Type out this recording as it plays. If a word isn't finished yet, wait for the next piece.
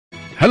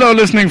Hello,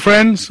 listening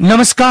friends.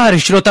 नमस्कार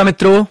श्रोता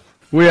मित्रों,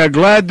 We are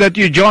glad that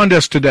you joined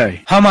us today.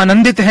 हम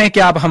आनंदित हैं कि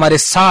आप हमारे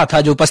साथ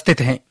आज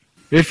उपस्थित हैं।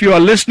 If you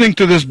are listening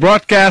to this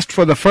broadcast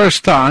for the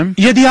first time,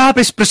 यदि आप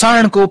इस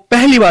प्रसारण को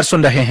पहली बार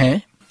सुन रहे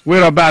हैं,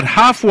 we're about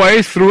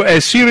halfway through a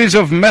series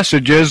of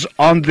messages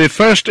on the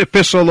first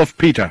epistle of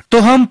Peter. तो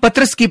हम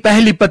पत्रस की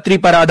पहली पत्री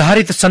पर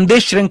आधारित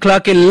संदेश श्रृंखला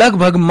के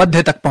लगभग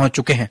मध्य तक पहुंच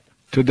चुके हैं।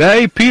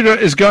 Today, Peter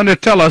is going to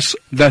tell us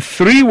the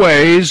 3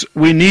 ways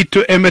we need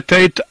to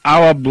imitate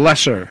our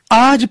blesser.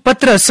 आज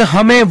पत्रस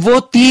हमें वो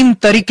 3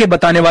 तरीके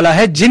बताने वाला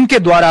है जिनके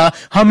द्वारा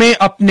हमें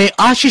अपने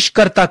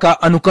आशीषकर्ता का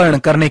अनुकरण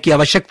करने की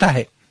आवश्यकता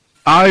है।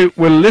 I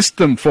will list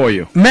them for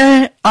you.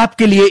 मैं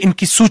आपके लिए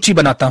इनकी सूची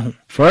बनाता हूँ।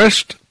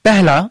 First,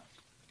 पहला,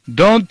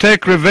 don't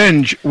take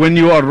revenge when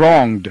you are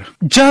wronged.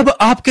 जब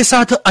आपके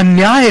साथ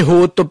अन्याय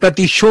हो तो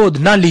प्रतिशोध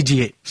न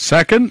लीजिए।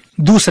 Second,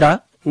 दूसरा,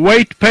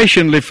 wait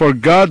patiently for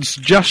God's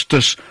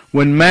justice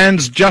when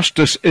man's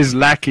justice is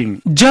lacking.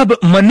 जब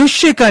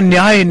मनुष्य का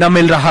न्याय न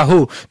मिल रहा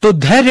हो तो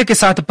धैर्य के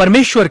साथ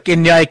परमेश्वर के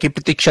न्याय की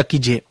प्रतीक्षा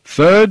कीजिए।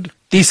 Third,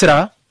 तीसरा,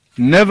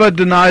 never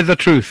deny the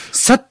truth.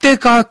 सत्य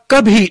का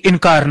कभी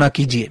इनकार न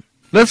कीजिए।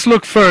 Let's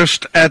look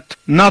first at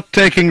not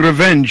taking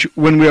revenge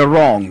when we are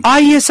wrong.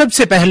 आइए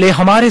सबसे पहले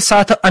हमारे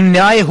साथ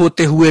अन्याय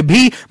होते हुए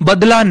भी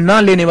बदला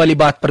न लेने वाली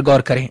बात पर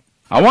गौर करें।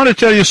 I want to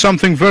tell you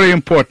something very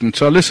important,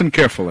 so listen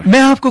carefully. मैं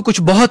आपको कुछ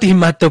बहुत ही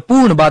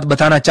महत्वपूर्ण बात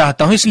बताना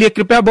चाहता हूँ, इसलिए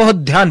कृपया बहुत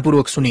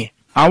ध्यानपूर्वक सुनिए।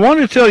 I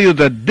want to tell you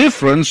the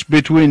difference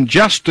between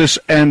justice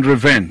and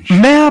revenge.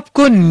 मैं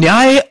आपको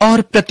न्याय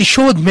और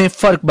प्रतिशोध में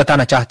फर्क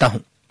बताना चाहता हूँ।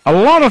 A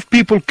lot of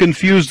people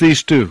confuse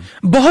these two.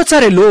 बहुत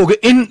सारे लोग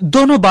इन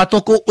दोनों बातों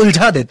को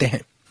उलझा देते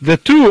हैं। The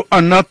two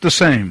are not the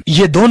same.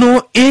 ये दोनों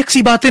एक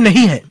सी बातें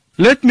नहीं हैं।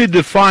 Let me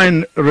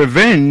define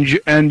revenge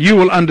and you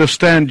will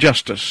understand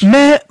justice.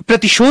 मैं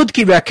प्रतिशोध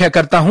की व्याख्या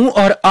करता हूं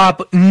और आप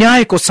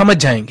न्याय को समझ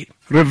जाएंगे।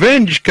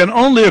 Revenge can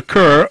only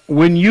occur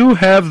when you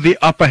have the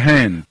upper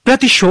hand.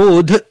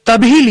 प्रतिशोध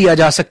तभी लिया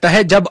जा सकता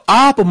है जब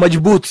आप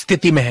मजबूत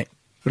स्थिति में हैं।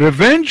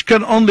 Revenge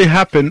can only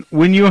happen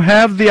when you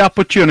have the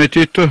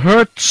opportunity to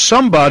hurt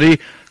somebody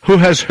who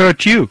has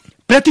hurt you.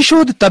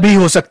 प्रतिशोध तभी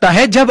हो सकता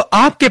है जब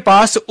आपके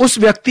पास उस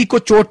व्यक्ति को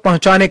चोट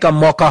पहुंचाने का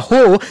मौका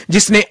हो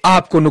जिसने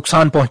आपको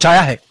नुकसान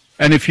पहुंचाया है।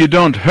 And if you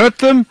don't hurt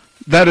them,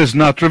 that is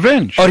not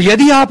revenge. और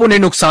यदि आप उन्हें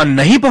नुकसान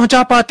नहीं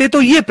पहुंचा पाते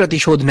तो ये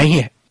प्रतिशोध नहीं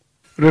है।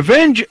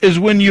 Revenge is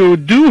when you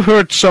do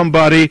hurt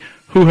somebody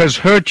who has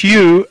hurt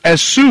you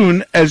as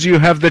soon as you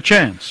have the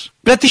chance.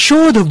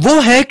 प्रतिशोध वो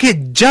है कि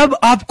जब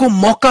आपको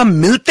मौका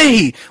मिलते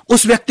ही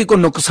उस व्यक्ति को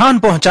नुकसान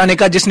पहुंचाने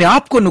का जिसने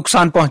आपको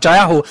नुकसान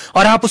पहुंचाया हो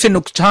और आप उसे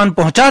नुकसान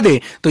पहुंचा दे,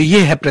 तो ये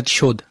है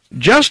प्रतिशोध।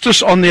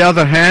 Justice, on the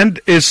other hand,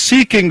 is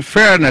seeking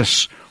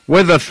fairness,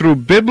 whether through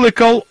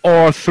biblical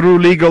or through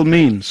legal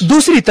means.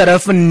 दूसरी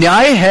तरफ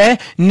न्याय है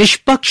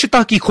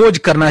निष्पक्षता की खोज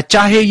करना,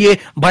 चाहे ये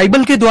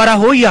बाइबल के द्वारा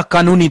हो या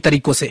कानूनी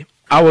तरीकों से।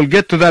 I will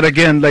get to that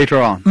again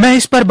later on. मैं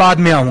इस पर बाद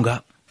में आऊंगा।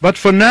 But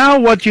for now,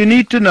 what you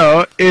need to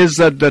know is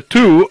that the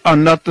two are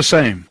not the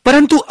same.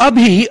 परंतु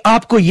अभी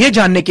आपको ये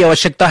जानने की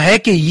आवश्यकता है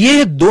कि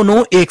ये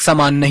दोनों एक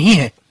समान नहीं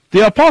है।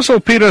 The Apostle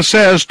Peter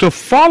says to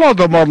follow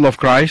the model of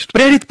Christ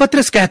प्रेरित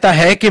पत्रस कहता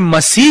है कि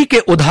मसीह के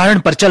उदाहरण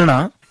पर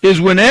चलना is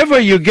whenever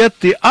you get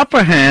the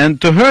upper hand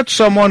to hurt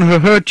someone who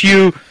hurt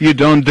you, you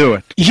don't do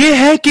it. ये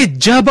है कि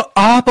जब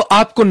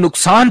आपको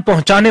नुकसान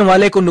पहुंचाने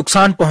वाले को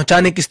नुकसान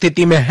पहुंचाने की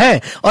स्थिति में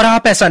है और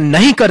आप ऐसा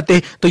नहीं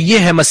करते, तो ये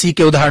है मसीह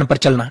के उदाहरण पर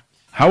चलना।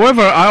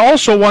 However, I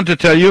also want to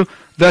tell you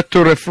that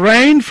to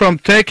refrain from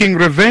taking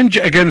revenge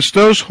against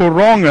those who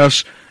wrong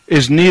us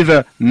is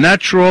neither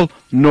natural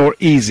nor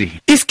easy.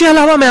 इसके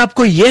अलावा मैं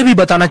आपको यह भी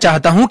बताना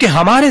चाहता हूं कि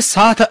हमारे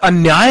साथ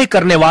अन्याय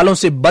करने वालों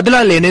से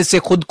बदला लेने से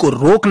खुद को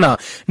रोकना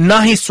ना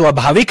ही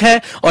स्वाभाविक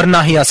है और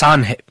ना ही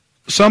आसान है।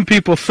 Some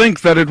people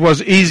think that it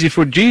was easy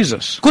for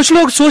Jesus. कुछ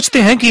लोग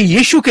सोचते हैं कि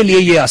यीशु के लिए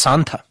यह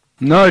आसान था।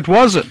 No, it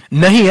wasn't.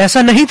 नहीं,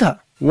 ऐसा नहीं था।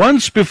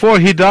 Once before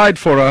he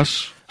died for us,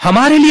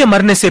 हमारे लिए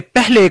मरने से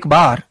पहले एक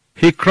बार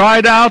he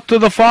cried out to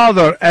the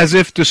Father as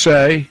if to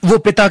say, वो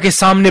पिता के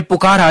सामने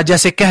पुकारा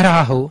जैसे कह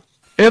रहा हो,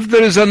 if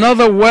there is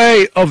another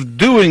way of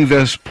doing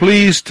this,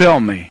 please tell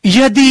me.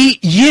 यदि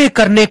ये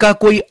करने का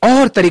कोई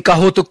और तरीका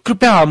हो तो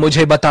कृपया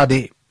मुझे बता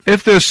दे।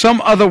 If there's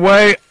some other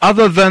way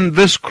other than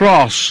this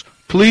cross,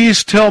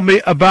 please tell me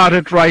about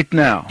it right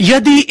now.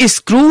 यदि इस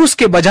क्रूस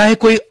के बजाय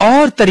कोई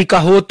और तरीका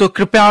हो तो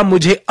कृपया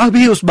मुझे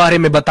अभी उस बारे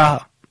में बता।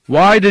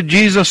 Why did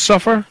Jesus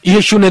suffer?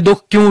 यीशु ने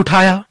दुख क्यों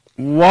उठाया?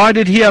 Why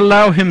did he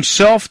allow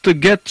himself to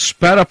get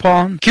spat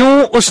upon?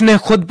 क्यों उसने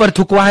खुद पर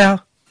थुकवाया?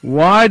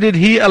 Why did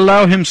he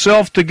allow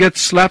himself to get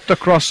slapped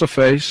across the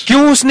face?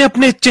 क्यों उसने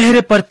अपने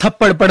चेहरे पर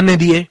थप्पड़ पड़ने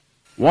दिए?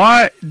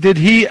 Why did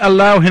he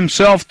allow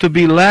himself to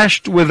be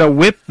lashed with a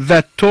whip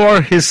that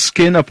tore his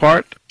skin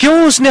apart? क्यों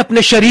उसने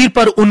अपने शरीर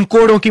पर उन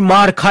कोड़ों की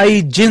मार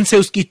खाई जिनसे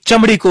उसकी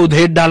चमड़ी को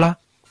उधेड़ डाला?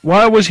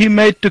 Why was he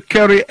made to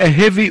carry a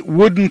heavy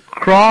wooden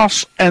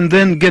cross and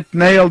then get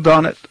nailed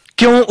on it?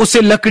 क्यों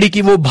उसे लकड़ी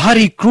की वो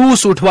भारी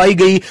क्रूस उठवाई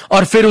गई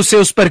और फिर उसे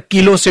उस पर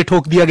कीलों से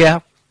ठोक दिया गया?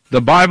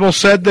 The Bible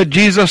said that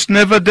Jesus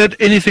never did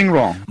anything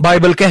wrong.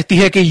 Bible कहती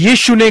है कि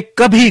यीशु ने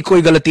कभी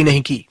कोई गलती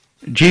नहीं की।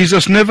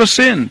 Jesus never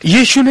sinned.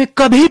 यीशु ने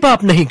कभी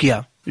पाप नहीं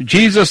किया।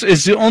 Jesus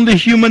is the only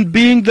human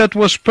being that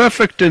was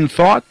perfect in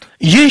thought,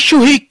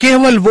 यीशु ही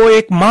केवल वो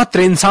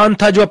एकमात्र इंसान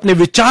था जो अपने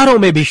विचारों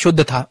में भी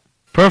शुद्ध था,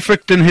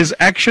 perfect in his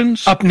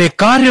actions, अपने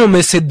कार्यों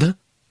में सिद्ध,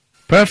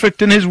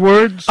 perfect in his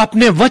words.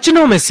 अपने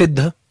वचनों में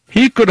सिद्ध।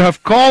 He could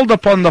have called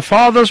upon the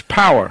Father's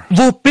power,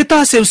 वो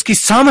पिता से उसकी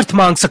सामर्थ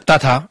मांग सकता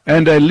था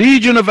and a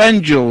legion of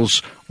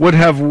angels would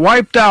have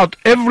wiped out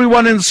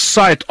everyone in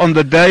sight on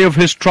the day of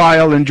his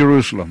trial in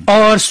Jerusalem.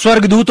 और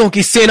स्वर्गदूतों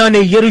की सेना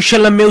ने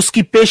यरूशलेम में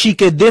उसकी पेशी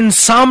के दिन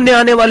सामने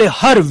आने वाले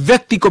हर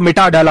व्यक्ति को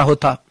मिटा डाला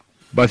होता,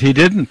 But he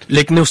didn't.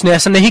 लेकिन उसने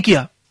ऐसा नहीं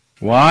किया।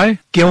 Why?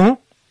 क्यों?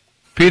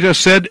 Peter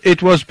said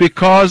it was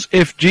because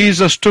if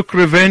Jesus took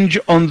revenge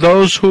on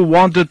those who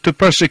wanted to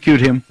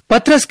persecute him,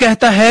 पतरस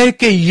कहता है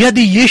कि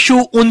यदि यीशु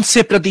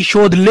उनसे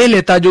प्रतिशोध ले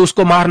लेता जो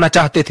उसको मारना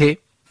चाहते थे,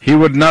 he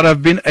would not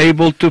have been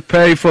able to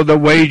pay for the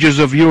wages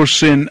of your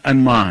sin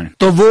and mine.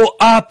 तो वो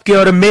आपके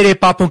और मेरे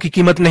पापों की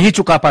कीमत नहीं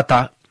चुका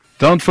पाता।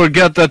 Don't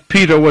forget that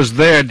Peter was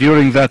there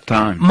during that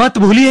time. मत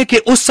भूलिए कि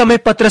उस समय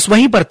पतरस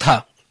वहीं पर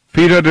था।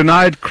 Peter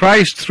denied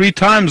Christ 3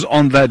 times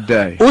on that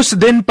day. उस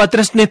दिन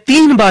पतरस ने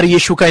 3 बार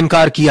यीशु का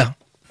इनकार किया।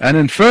 And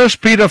in 1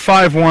 Peter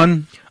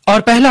 5:1,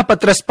 और पहला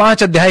पतरस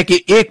 5 अध्याय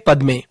के 1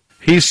 पद में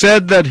he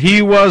said that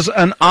he was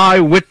an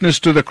eyewitness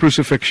to the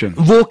crucifixion.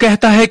 वो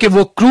कहता है कि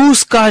वो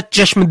क्रूस का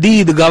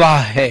चश्मदीद गवाह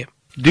है।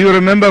 Do you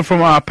remember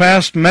from our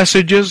past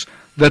messages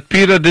that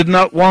Peter did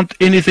not want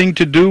anything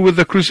to do with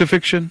the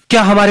crucifixion?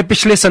 क्या हमारे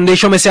पिछले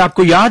संदेशों में से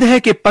आपको याद है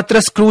कि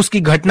पतरस क्रूस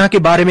की घटना के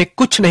बारे में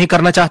कुछ नहीं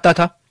करना चाहता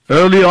था?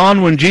 Early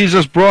on, when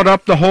Jesus brought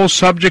up the whole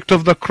subject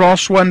of the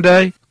cross one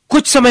day,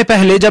 कुछ समय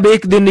पहले जब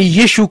एक दिन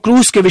यीशु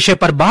क्रूस के विषय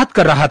पर बात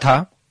कर रहा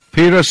था,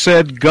 Peter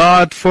said,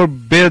 God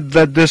forbid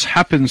that this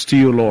happens to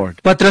you, Lord.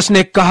 पतरस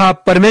ने कहा,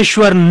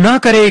 परमेश्वर न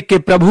करे कि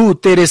प्रभु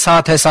तेरे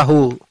साथ ऐसा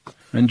हो।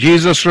 And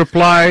Jesus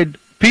replied,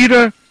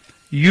 Peter,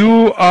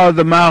 you are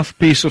the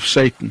mouthpiece of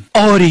Satan.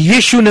 और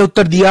यीशु ने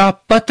उत्तर दिया,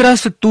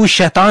 पतरस तू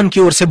शैतान की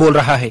ओर से बोल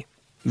रहा है।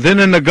 Then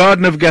in the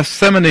Garden of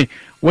Gethsemane,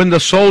 when the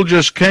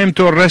soldiers came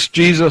to arrest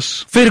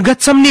Jesus, फिर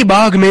गतसमनी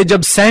बाग में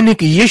जब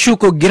सैनिक यीशु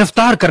को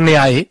गिरफ्तार करने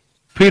आए,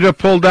 Peter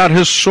pulled out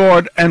his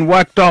sword and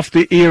whacked off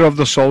the ear of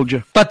the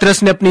soldier.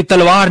 पतरस ने अपनी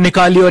तलवार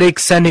निकाली और एक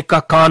सैनिक का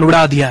कान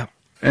उड़ा दिया।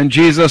 And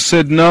Jesus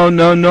said, No,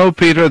 no, no,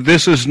 Peter,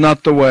 this is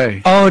not the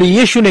way. और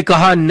यीशु ने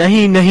कहा,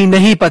 नहीं नहीं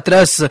नहीं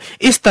पतरस,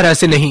 इस तरह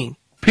से नहीं।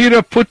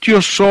 Peter, put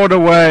your sword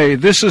away.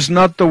 This is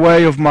not the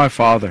way of my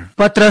Father.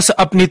 पतरस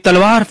अपनी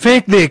तलवार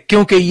फेंक दे,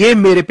 क्योंकि ये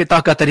मेरे पिता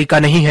का तरीका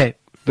नहीं है।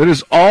 There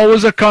is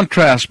always a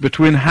contrast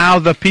between how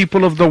the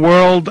people of the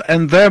world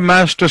and their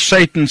master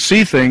Satan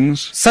see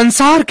things,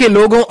 संसार के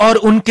लोगों और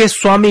उनके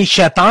स्वामी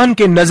शैतान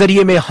के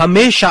नजरिए में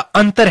हमेशा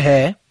अंतर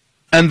है,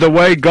 and the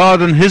way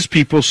God and his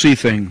people see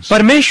things.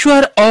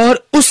 परमेश्वर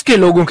और उसके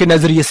लोगों के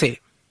नजरिए से।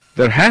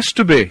 There has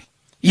to be.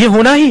 ये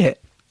होना ही है।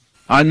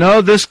 I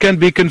know this can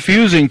be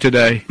confusing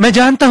today मैं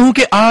जानता हूं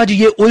कि आज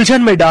ये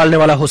उलझन में डालने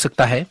वाला हो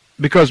सकता है,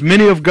 because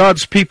many of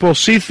God's people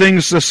see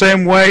things the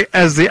same way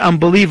as the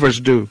unbelievers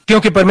do.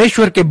 क्योंकि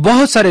परमेश्वर के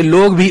बहुत सारे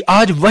लोग भी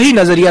आज वही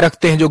नजरिया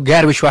रखते हैं जो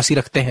गैर विश्वासी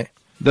रखते हैं।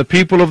 The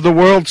people of the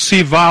world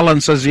see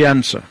violence as the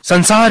answer.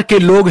 संसार के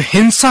लोग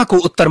हिंसा को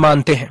उत्तर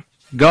मानते हैं,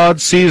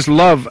 God sees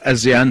love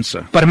as the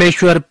answer.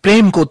 परमेश्वर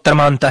प्रेम को उत्तर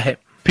मानता है।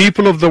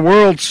 People of the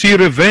world see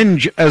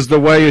revenge as the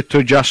way to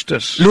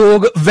justice.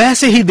 लोग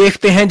वैसे ही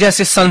देखते हैं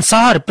जैसे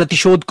संसार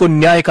प्रतिशोध को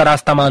न्याय का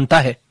रास्ता मानता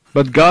है,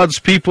 But God's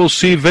people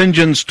see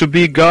vengeance to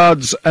be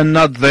God's and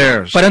not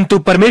theirs. परंतु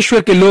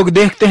परमेश्वर के लोग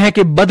देखते हैं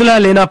कि बदला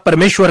लेना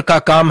परमेश्वर का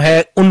काम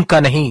है, उनका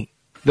नहीं।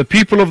 The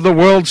people of the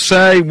world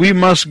say we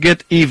must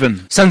get even.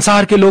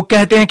 संसार के लोग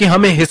कहते हैं कि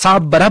हमें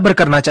हिसाब बराबर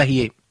करना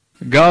चाहिए।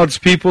 God's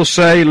people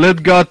say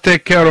let God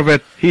take care of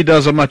it. He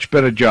does a much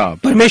better job.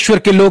 परमेश्वर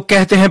के लोग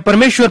कहते हैं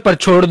परमेश्वर पर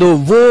छोड़ दो,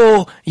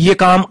 वो ये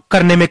काम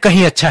करने में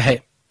कहीं अच्छा है।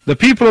 The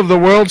people of the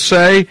world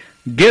say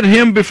get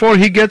him before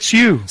he gets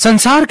you.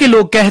 संसार के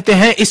लोग कहते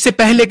हैं इससे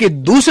पहले कि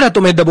दूसरा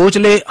तुम्हें दबोच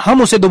ले,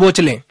 हम उसे दबोच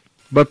लें।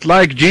 But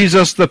like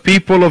Jesus, the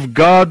people of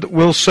God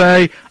will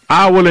say,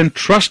 I will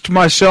entrust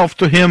myself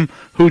to him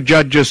who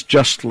judges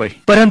justly.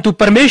 परंतु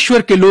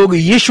परमेश्वर के लोग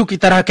यीशु की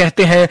तरह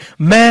कहते हैं,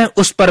 मैं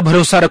उस पर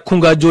भरोसा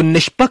रखूंगा जो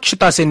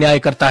निष्पक्षता से न्याय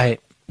करता है।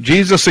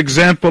 Jesus'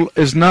 example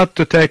is not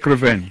to take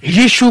revenge.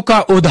 यीशु का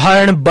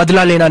उदाहरण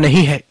बदला लेना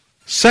नहीं है।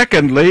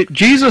 Secondly,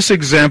 Jesus'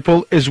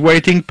 example is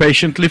waiting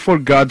patiently for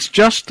God's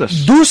justice.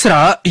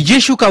 दूसरा,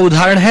 यीशु का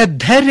उदाहरण है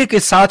धैर्य के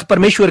साथ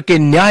परमेश्वर के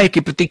न्याय की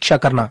प्रतीक्षा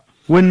करना।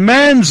 When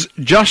man's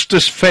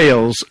justice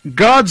fails,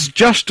 God's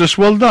justice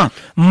will not.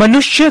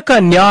 मनुष्य का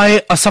न्याय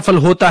असफल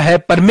होता है,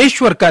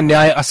 परमेश्वर का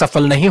न्याय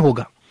असफल नहीं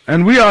होगा।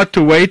 And we are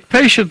to wait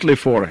patiently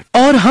for it.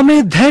 और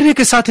हमें धैर्य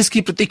के साथ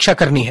इसकी प्रतीक्षा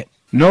करनी है।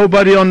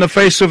 Nobody on the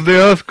face of the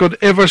earth could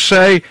ever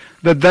say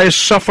that they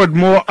suffered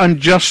more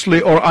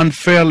unjustly or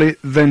unfairly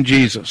than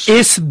Jesus.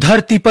 इस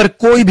धरती पर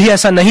कोई भी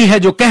ऐसा नहीं है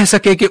जो कह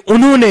सके कि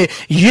उन्होंने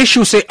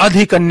यीशु से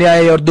अधिक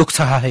अन्याय और दुख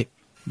सहा है।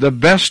 The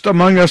best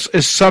among us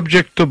is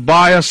subject to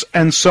bias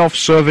and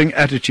self-serving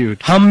attitude.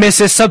 हम में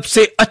से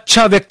सबसे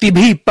अच्छा व्यक्ति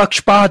भी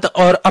पक्षपात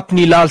और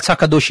अपनी लालसा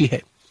का दोषी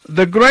है।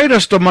 the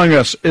greatest among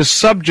us is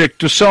subject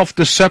to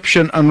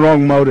self-deception and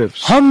wrong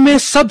motives. हम में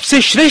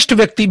सबसे श्रेष्ठ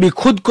व्यक्ति भी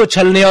खुद को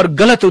छलने और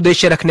गलत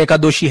उद्देश्य रखने का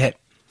दोषी है।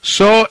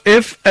 So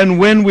if and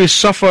when we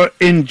suffer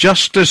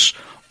injustice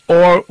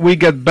or we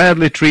get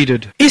badly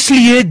treated,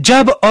 इसलिए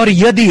जब और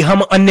यदि हम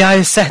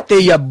अन्याय सहते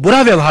या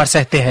बुरा व्यवहार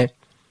सहते हैं,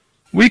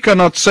 we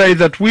cannot say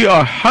that we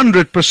are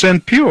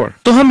 100% pure.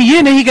 तो हम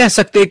ये नहीं कह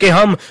सकते कि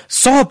हम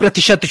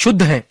 100%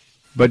 शुद्ध हैं।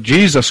 But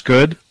Jesus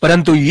could.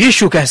 परंतु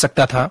यीशु कह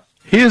सकता था।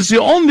 He is the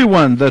only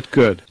one that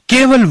could.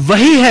 केवल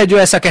वही है जो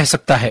ऐसा कह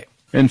सकता है।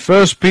 In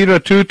 1 Peter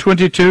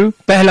 2:22,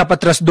 पहला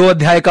पत्रस 2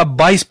 अध्याय का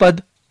 22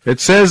 पद, it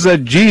says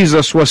that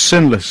Jesus was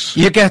sinless.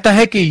 ये कहता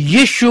है कि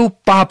यीशु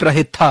पाप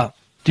रहित था।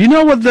 Do you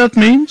know what that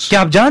means?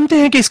 क्या आप जानते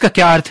हैं कि इसका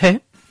क्या अर्थ है?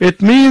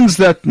 It means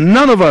that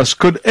none of us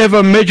could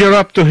ever measure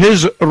up to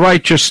his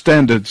righteous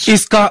standards.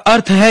 इसका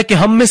अर्थ है कि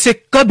हम में से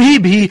कभी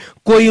भी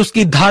कोई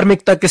उसकी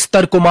धार्मिकता के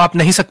स्तर को माप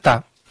नहीं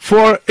सकता।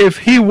 For if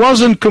he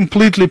wasn't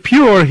completely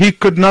pure, he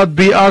could not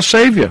be our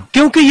savior.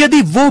 क्योंकि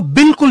यदि वो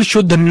बिल्कुल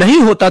शुद्ध नहीं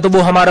होता तो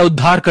वो हमारा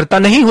उद्धारकर्ता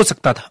नहीं हो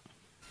सकता था।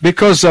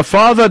 Because the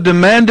Father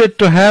demanded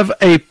to have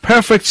a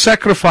perfect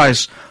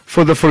sacrifice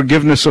for the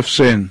forgiveness of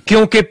sin.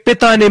 क्योंकि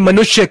पिता ने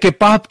मनुष्य के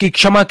पाप की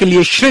क्षमा के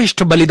लिए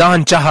श्रेष्ठ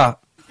बलिदान चाहा।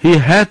 He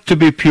had to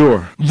be pure.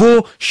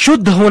 वो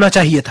शुद्ध होना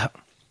चाहिए था।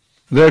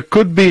 There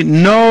could be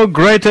no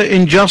greater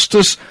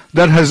injustice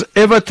that has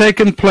ever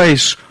taken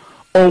place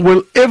or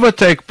will ever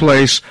take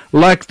place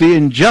like the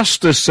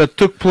injustice that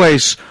took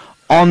place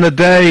on the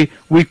day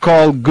we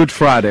call Good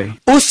Friday.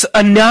 उस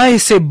अन्याय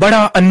से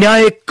बड़ा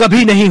अन्याय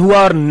कभी नहीं हुआ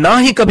और ना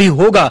ही कभी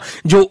होगा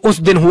जो उस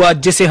दिन हुआ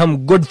जिसे हम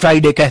गुड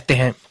फ्राइडे कहते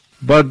हैं।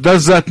 But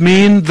does that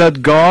mean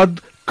that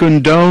God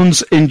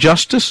condones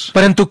injustice?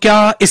 परंतु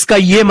क्या इसका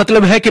ये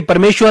मतलब है कि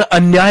परमेश्वर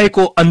अन्याय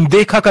को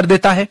अनदेखा कर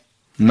देता है?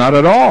 Not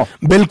at all.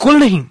 बिल्कुल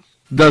नहीं।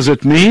 Does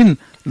it mean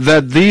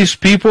that these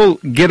people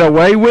get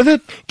away with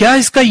it? क्या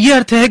इसका ये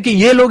अर्थ है कि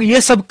ये लोग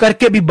ये सब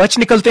करके भी बच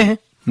निकलते हैं?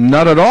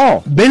 Not at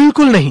all.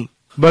 बिल्कुल नहीं।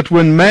 But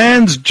when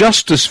man's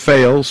justice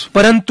fails,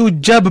 परंतु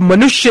जब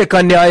मनुष्य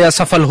का न्याय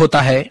असफल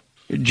होता है,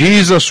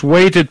 Jesus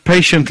waited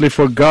patiently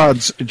for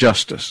God's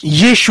justice.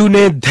 यीशु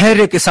ने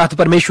धैर्य के साथ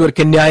परमेश्वर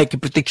के न्याय की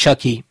प्रतीक्षा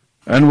की।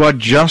 And what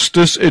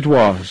justice it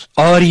was.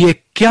 और ये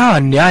क्या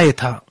न्याय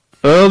था।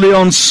 Early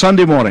on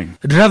Sunday morning,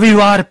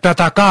 रविवार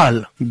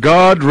प्रातःकाल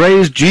God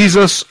raised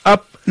Jesus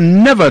up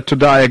never to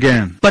die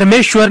again,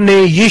 परमेश्वर ने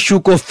यीशु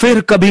को फिर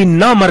कभी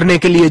न मरने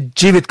के लिए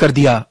जीवित कर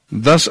दिया,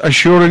 thus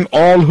assuring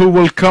all who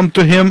will come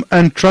to him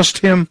and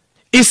trust him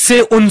इससे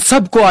उन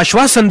सब को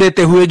आश्वासन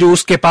देते हुए जो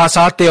उसके पास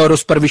आते और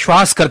उस पर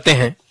विश्वास करते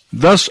हैं,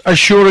 thus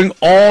assuring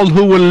all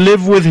who will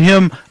live with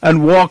him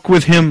and walk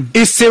with him,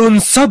 इससे उन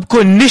सब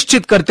को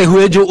निश्चित करते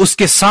हुए जो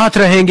उसके साथ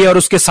रहेंगे और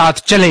उसके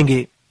साथ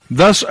चलेंगे,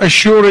 thus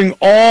assuring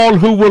all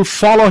who will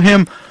follow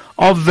him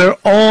of their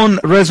own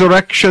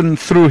resurrection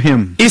through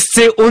him.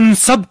 इससे उन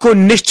सब को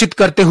निश्चित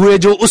करते हुए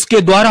जो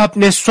उसके द्वारा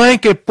अपने स्वयं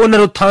के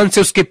पुनरुत्थान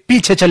से उसके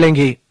पीछे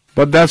चलेंगे।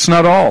 But that's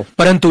not all.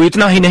 परंतु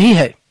इतना ही नहीं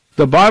है।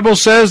 The Bible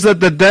says that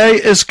the day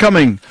is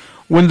coming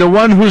when the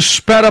one who's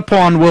spat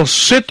upon will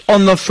sit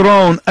on the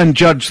throne and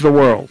judge the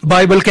world.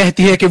 Bible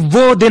कहती है कि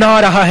वो दिन आ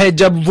रहा है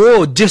जब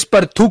वो जिस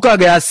पर थूका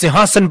गया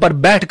सिंहासन पर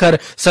बैठकर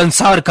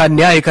संसार का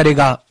न्याय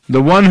करेगा।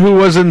 The one who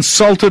was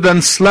insulted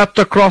and slapped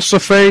across the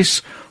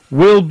face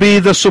will be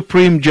the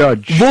supreme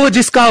judge. वो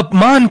जिसका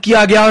अपमान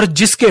किया गया और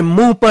जिसके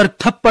मुंह पर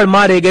थप्पड़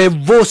मारे गए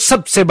वो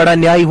सबसे बड़ा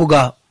न्यायी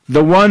होगा।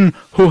 The one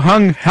who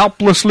hung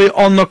helplessly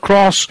on the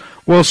cross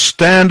will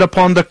stand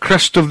upon the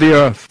crest of the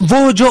earth.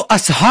 वो जो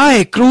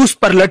असहाय क्रूस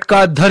पर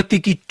लटका धरती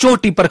की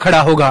चोटी पर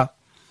खड़ा होगा।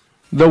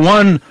 The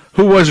one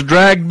who was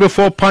dragged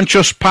before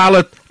Pontius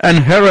Pilate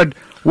and Herod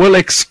will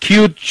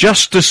execute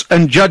justice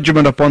and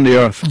judgment upon the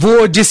earth.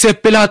 वो जिसे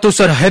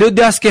पिलातुस और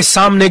हेरोद्यास के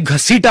सामने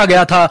घसीटा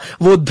गया था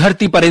वो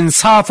धरती पर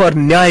इंसाफ और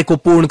न्याय को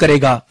पूर्ण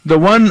करेगा। The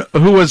one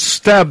who was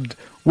stabbed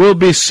will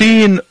be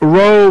seen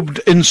robed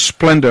in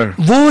splendor.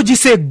 वो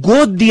जिसे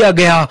गोद दिया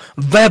गया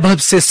वैभव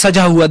से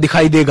सजा हुआ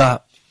दिखाई देगा।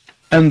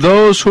 And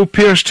those who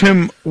pierced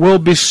him will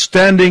be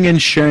standing in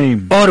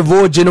shame. और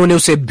वो जिन्होंने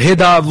उसे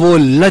भेदा वो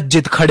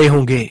लज्जित खड़े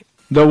होंगे।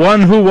 The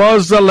one who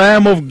was the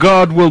Lamb of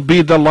God will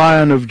be the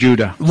Lion of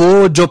Judah.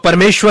 वो जो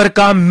परमेश्वर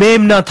का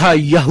मेमना था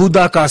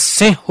यहूदा का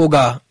सिंह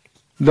होगा।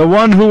 The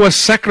one who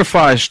was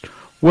sacrificed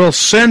will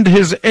send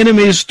his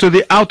enemies to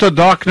the outer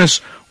darkness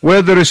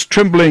where there is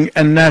trembling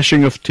and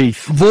gnashing of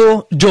teeth.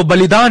 वो जो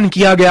बलिदान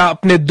किया गया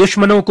अपने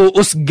दुश्मनों को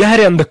उस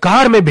गहरे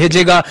अंधकार में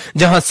भेजेगा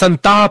जहां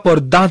संताप और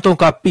दांतों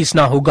का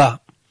पीसना होगा।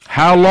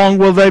 How long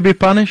will they be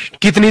punished?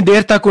 कितनी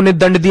देर तक उन्हें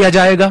दंड दिया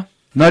जाएगा?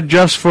 Not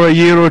just for a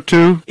year or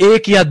two,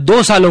 1 या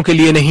 2 सालों के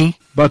लिए नहीं,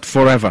 but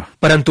forever.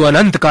 परंतु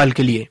अनंत काल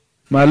के लिए।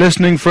 My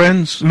listening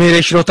friends,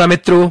 मेरे श्रोता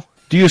मित्रों,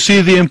 do you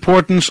see the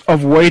importance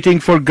of waiting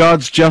for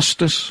God's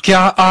justice? क्या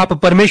आप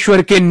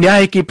परमेश्वर के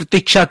न्याय की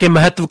प्रतीक्षा के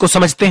महत्व को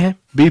समझते हैं?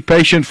 Be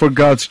patient for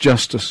God's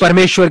justice.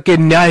 परमेश्वर के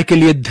न्याय के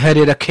लिए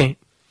धैर्य रखें।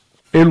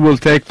 It will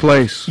take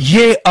place.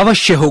 ये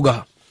अवश्य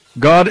होगा।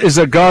 God is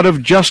a God of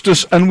justice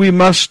and we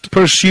must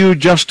pursue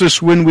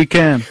justice when we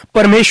can.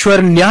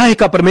 परमेश्वर न्याय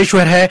का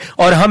परमेश्वर है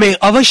और हमें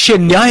अवश्य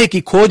न्याय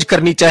की खोज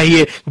करनी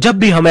चाहिए जब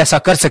भी हम ऐसा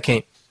कर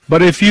सकें।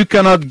 But if you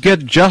cannot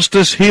get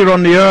justice here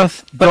on the earth,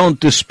 don't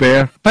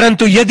despair.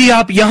 परंतु यदि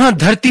आप यहाँ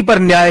धरती पर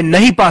न्याय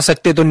नहीं पा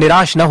सकते तो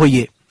निराश न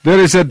होइए।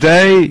 There is a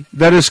day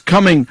that is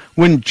coming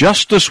when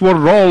justice will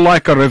roll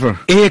like a river.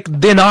 एक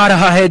दिन आ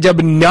रहा है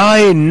जब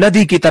न्याय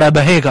नदी की तरह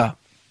बहेगा।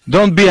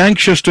 Don't be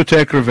anxious to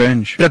take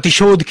revenge.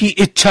 प्रतिशोध की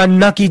इच्छा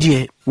न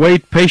कीजिए।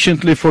 Wait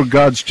patiently for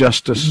God's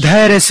justice.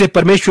 धैर्य से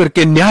परमेश्वर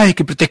के न्याय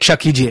की प्रतीक्षा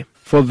कीजिए,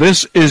 For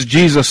this is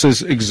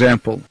Jesus'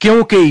 example.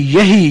 क्योंकि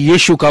यही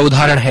यीशु का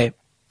उदाहरण है।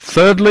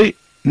 Thirdly,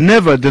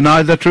 never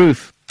deny the truth.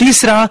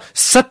 तीसरा,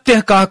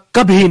 सत्य का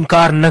कभी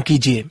इनकार न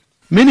कीजिए।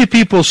 Many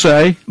people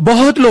say,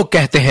 बहुत लोग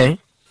कहते हैं,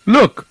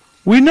 look,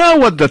 we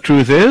know what the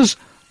truth is,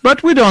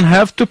 but we don't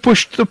have to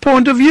push the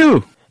point of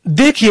view.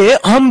 देखिए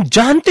हम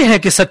जानते हैं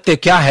कि सत्य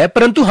क्या है,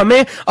 परंतु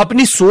हमें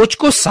अपनी सोच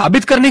को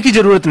साबित करने की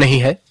जरूरत नहीं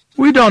है।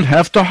 We don't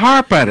have to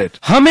harp at it.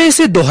 हमें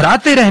इसे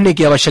दोहराते रहने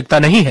की आवश्यकता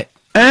नहीं है।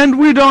 And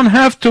we don't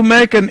have to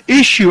make an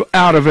issue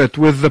out of it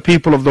with the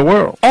people of the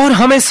world. और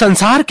हमें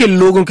संसार के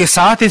लोगों के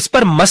साथ इस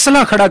पर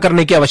मसला खड़ा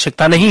करने की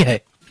आवश्यकता नहीं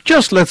है।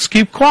 Just let's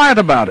keep quiet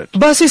about it.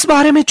 बस इस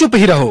बारे में चुप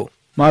ही रहो।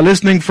 My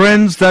listening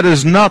friends, that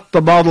is not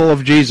the model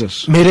of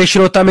Jesus. मेरे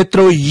श्रोता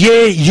मित्रों,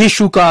 ये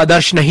यीशु का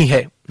आदर्श नहीं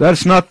है।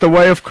 That's not the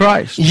way of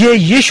Christ. ये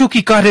यीशु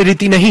की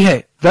कार्यरीति नहीं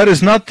है। That is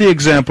not the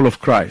example of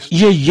Christ.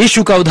 ये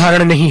यीशु का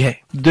उदाहरण नहीं है।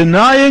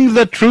 Denying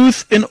the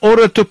truth in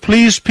order to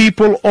please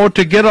people or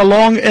to get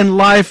along in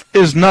life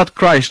is not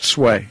Christ's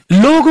way.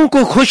 लोगों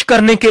को खुश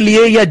करने के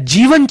लिए या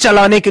जीवन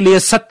चलाने के लिए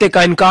सत्य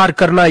का इनकार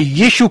करना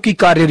यीशु की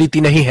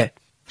कार्यरीति नहीं है।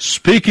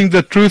 Speaking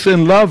the truth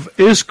in love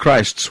is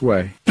Christ's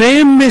way.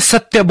 प्रेम में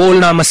सत्य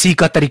बोलना मसीह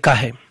का तरीका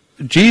है।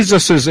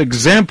 Jesus'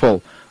 example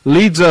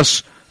leads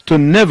us to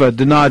never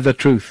deny the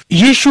truth.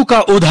 यीशु का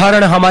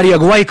उदाहरण हमारी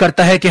अगुवाई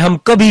करता है कि हम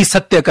कभी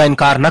सत्य का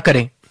इनकार न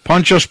करें।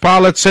 Pontius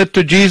Pilate said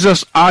to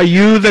Jesus, "Are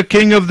you the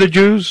king of the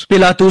Jews?"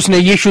 पिलातुस ने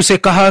यीशु से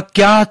कहा,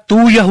 क्या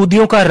तू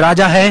यहूदियों का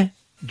राजा है?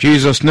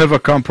 Jesus never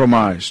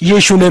compromised.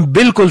 यीशु ने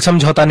बिल्कुल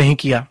समझौता नहीं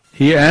किया।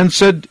 He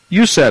answered,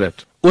 "You said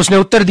it." उसने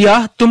उत्तर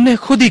दिया, तुमने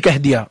खुद ही कह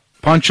दिया।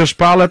 Pontius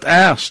Pilate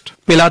asked,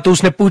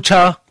 पिलातुस ने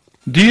पूछा,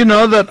 "Do you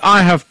know that I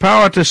have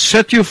power to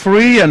set you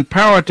free and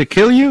power to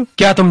kill you?"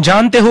 क्या तुम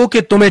जानते हो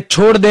कि तुम्हें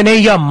छोड़ देने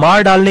या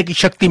मार डालने की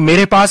शक्ति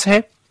मेरे पास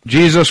है?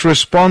 Jesus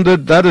responded,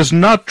 "That is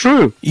not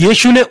true.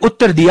 यीशु ने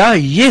उत्तर दिया,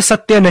 ये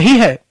सत्य नहीं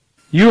है।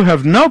 You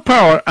have no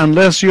power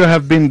unless you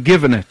have been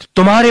given it."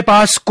 तुम्हारे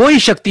पास कोई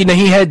शक्ति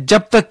नहीं है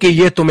जब तक कि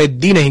ये तुम्हें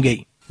दी नहीं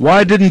गई।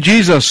 Why didn't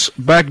Jesus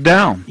back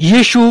down?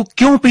 यीशु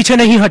क्यों पीछे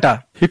नहीं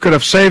हटा? He could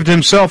have saved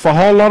himself a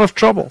whole lot of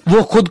trouble.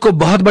 वो खुद को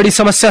बहुत बड़ी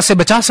समस्या से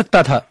बचा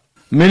सकता था।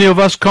 Many of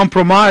us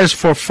compromise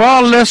for far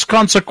less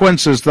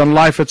consequences than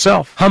life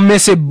itself. हम में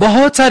से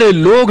बहुत सारे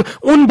लोग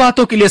उन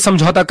बातों के लिए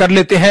समझौता कर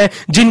लेते हैं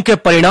जिनके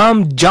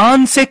परिणाम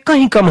जान से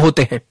कहीं कम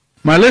होते हैं।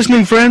 My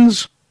listening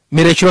friends,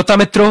 मेरे श्रोता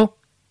मित्रों,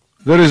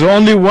 there is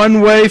only one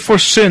way for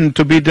sin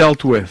to be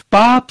dealt with.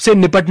 पाप से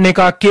निपटने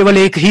का केवल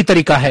एक ही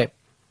तरीका है।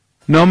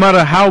 No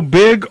matter how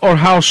big or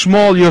how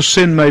small your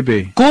sin may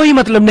be. कोई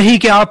मतलब नहीं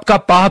कि आपका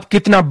पाप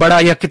कितना बड़ा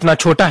या कितना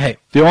छोटा है।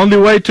 The only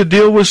way to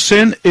deal with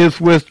sin is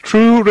with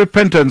true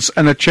repentance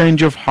and a change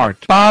of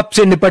heart. पाप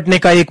से निपटने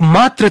का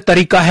एकमात्र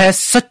तरीका है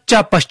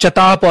सच्चा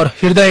पश्चाताप और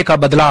हृदय का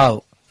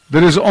बदलाव।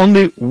 There is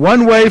only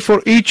one way for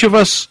each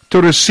of us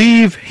to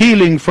receive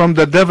healing from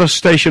the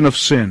devastation of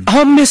sin.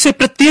 हम में से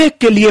प्रत्येक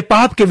के लिए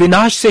पाप के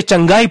विनाश से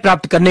चंगाई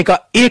प्राप्त करने का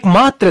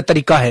एकमात्र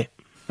तरीका है,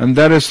 And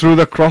that is through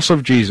the cross of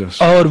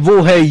Jesus. और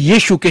वो है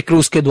यीशु के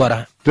क्रूस के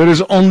द्वारा। There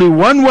is only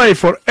one way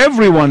for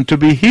everyone to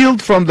be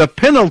healed from the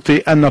penalty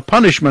and the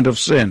punishment of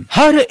sin.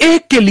 हर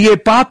एक के लिए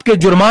पाप के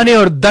जुर्माने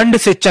और दंड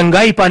से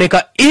चंगाई पाने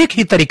का एक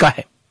ही तरीका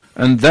है,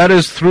 And that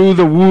is through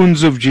the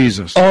wounds of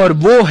Jesus. और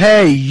वो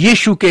है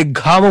यीशु के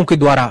घावों के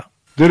द्वारा।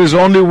 There is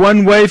only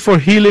one way for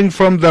healing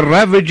from the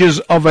ravages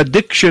of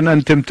addiction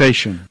and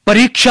temptation.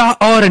 परीक्षा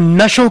और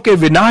नशों के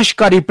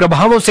विनाशकारी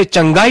प्रभावों से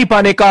चंगाई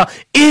पाने का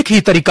एक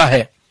ही तरीका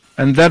है,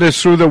 And that is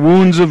through the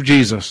wounds of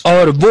Jesus.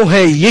 और वो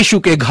है यीशु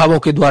के घावों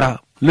के द्वारा।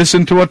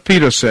 Listen to what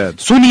Peter said.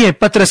 सुनिए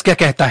पतरस क्या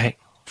कहता है,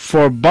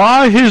 For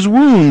by his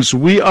wounds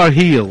we are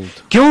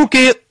healed.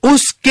 क्योंकि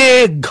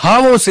उसके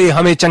घावों से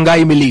हमें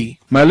चंगाई मिली।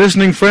 My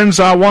listening friends,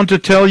 I want to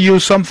tell you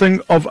something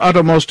of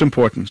uttermost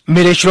importance.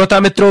 मेरे श्रोता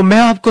मित्रों, मैं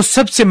आपको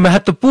सबसे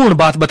महत्वपूर्ण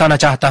बात बताना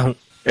चाहता हूँ।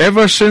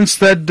 Ever since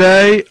that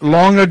day,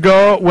 long ago,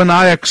 when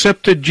I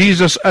accepted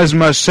Jesus as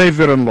my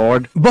Savior and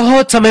Lord,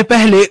 बहुत समय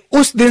पहले,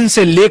 उस दिन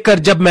से लेकर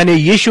जब मैंने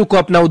यीशु को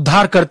अपना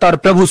उद्धारकर्ता और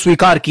प्रभु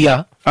स्वीकार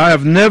किया, I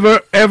have never,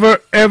 ever,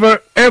 ever,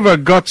 ever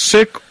got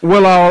sick.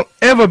 Will I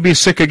ever be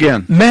sick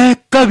again? मैं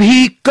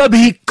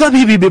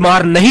कभी भी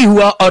बीमार नहीं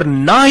हुआ और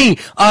ना ही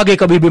आगे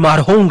कभी बीमार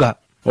होऊंगा।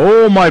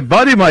 Oh, my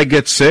body might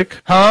get sick,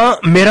 हाँ,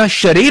 मेरा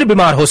शरीर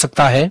बीमार हो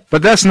सकता है,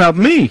 but that's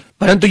not me.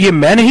 परंतु ये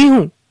मैं नहीं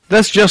हूँ।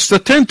 That's just the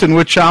tent in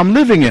which I'm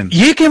living in.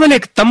 ये केवल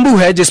एक तंबू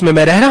है जिसमें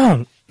मैं रह रहा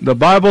हूँ। The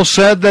Bible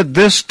said that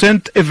this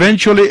tent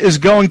eventually is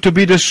going to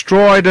be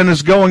destroyed and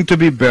is going to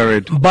be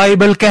buried.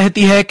 Bible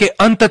कहती है कि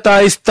अंततः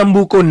इस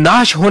तंबू को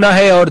नाश होना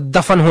है और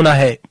दफन होना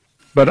है,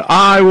 But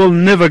I will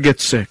never get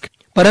sick,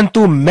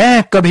 परंतु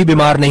मैं कभी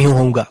बीमार नहीं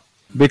होऊंगा,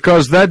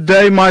 because that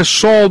day my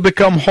soul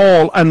became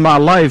whole and my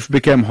life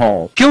became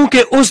whole.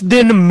 क्योंकि उस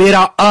दिन मेरा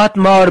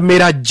आत्मा और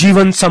मेरा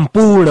जीवन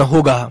संपूर्ण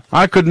होगा।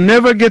 I could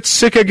never get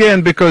sick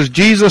again because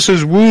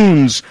Jesus'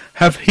 wounds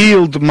have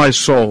healed my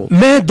soul.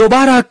 मैं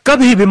दोबारा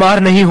कभी बीमार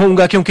नहीं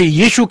होऊंगा क्योंकि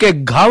यीशु के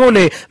घावों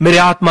ने मेरे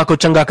आत्मा को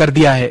चंगा कर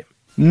दिया है।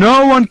 No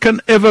one can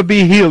ever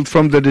be healed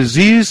from the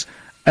disease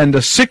and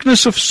the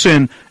sickness of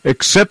sin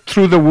except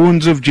through the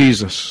wounds of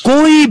Jesus.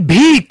 कोई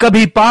भी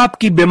कभी पाप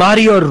की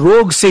बीमारी और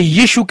रोग से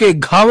यीशु के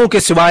घावों के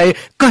सिवाय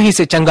कहीं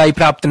से चंगाई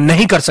प्राप्त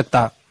नहीं कर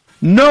सकता।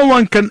 No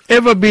one can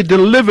ever be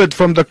delivered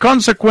from the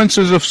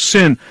consequences of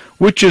sin,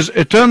 which is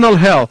eternal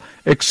hell,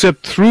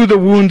 except through the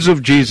wounds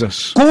of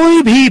Jesus.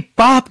 कोई भी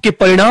पाप के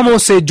परिणामों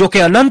से जो कि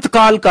अनंत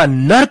काल का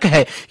नरक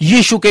है,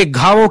 यीशु के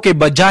घावों के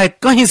बजाय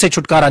कहीं से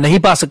छुटकारा नहीं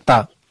पा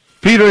सकता।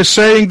 Peter is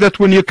saying that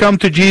when you come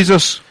to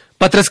Jesus,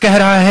 पतरस कह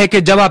रहा है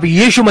कि जब आप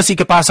यीशु मसीह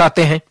के पास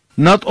आते हैं,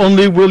 not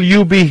only will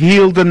you be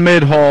healed and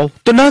made whole,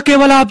 तो न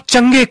केवल आप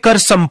चंगे कर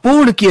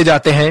संपूर्ण किए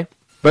जाते हैं,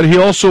 but he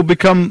also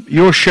become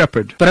your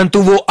shepherd. परंतु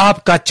वो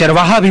आपका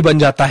चरवाहा भी बन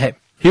जाता है।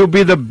 He'll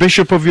be the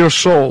bishop of your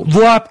soul.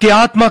 वो आपकी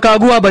आत्मा का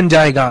अगुआ बन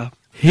जाएगा।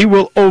 He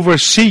will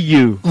oversee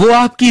you. वो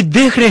आपकी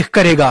देखरेख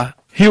करेगा।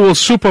 He will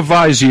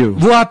supervise you.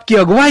 वो आपकी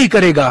अगुवाई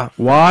करेगा।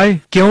 Why?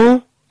 क्यों?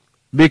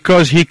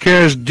 Because he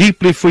cares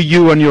deeply for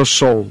you and your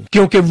soul.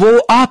 क्योंकि वो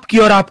आपकी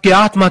और आपकी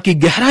आत्मा की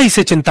गहराई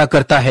से चिंता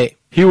करता है।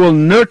 He will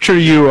nurture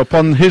you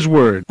upon his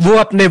word. वो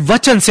अपने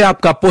वचन से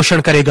आपका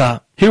पोषण करेगा।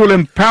 He will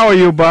empower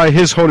you by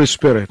his Holy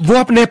Spirit. वो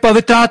अपने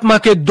पवित्र आत्मा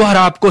के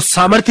द्वारा आपको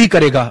सामर्थी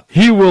करेगा।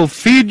 He will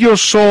feed your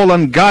soul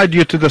and guide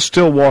you to the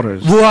still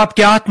waters. वो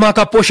आपके आत्मा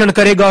का पोषण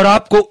करेगा और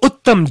आपको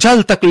उत्तम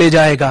जल तक ले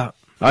जाएगा।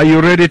 Are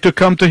you ready to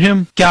come to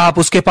him क्या आप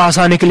उसके पास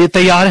आने के लिए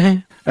तैयार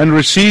हैं? and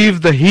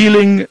receive the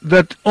healing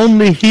that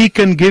only he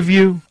can give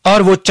you?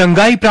 और वो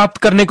चंगाई प्राप्त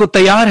करने को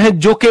तैयार है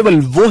जो केवल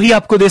वो ही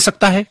आपको दे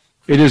सकता है।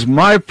 It is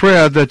my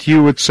prayer that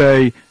you would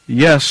say,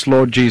 yes,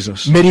 Lord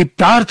Jesus. मेरी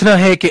प्रार्थना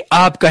है कि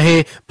आप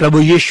कहें, प्रभु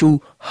यीशु,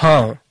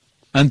 हाँ।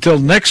 Until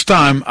next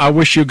time, I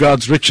wish you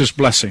God's richest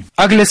blessing.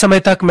 अगले समय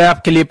तक मैं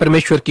आपके लिए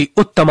परमेश्वर की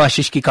उत्तम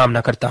आशीष की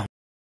कामना करता हूँ।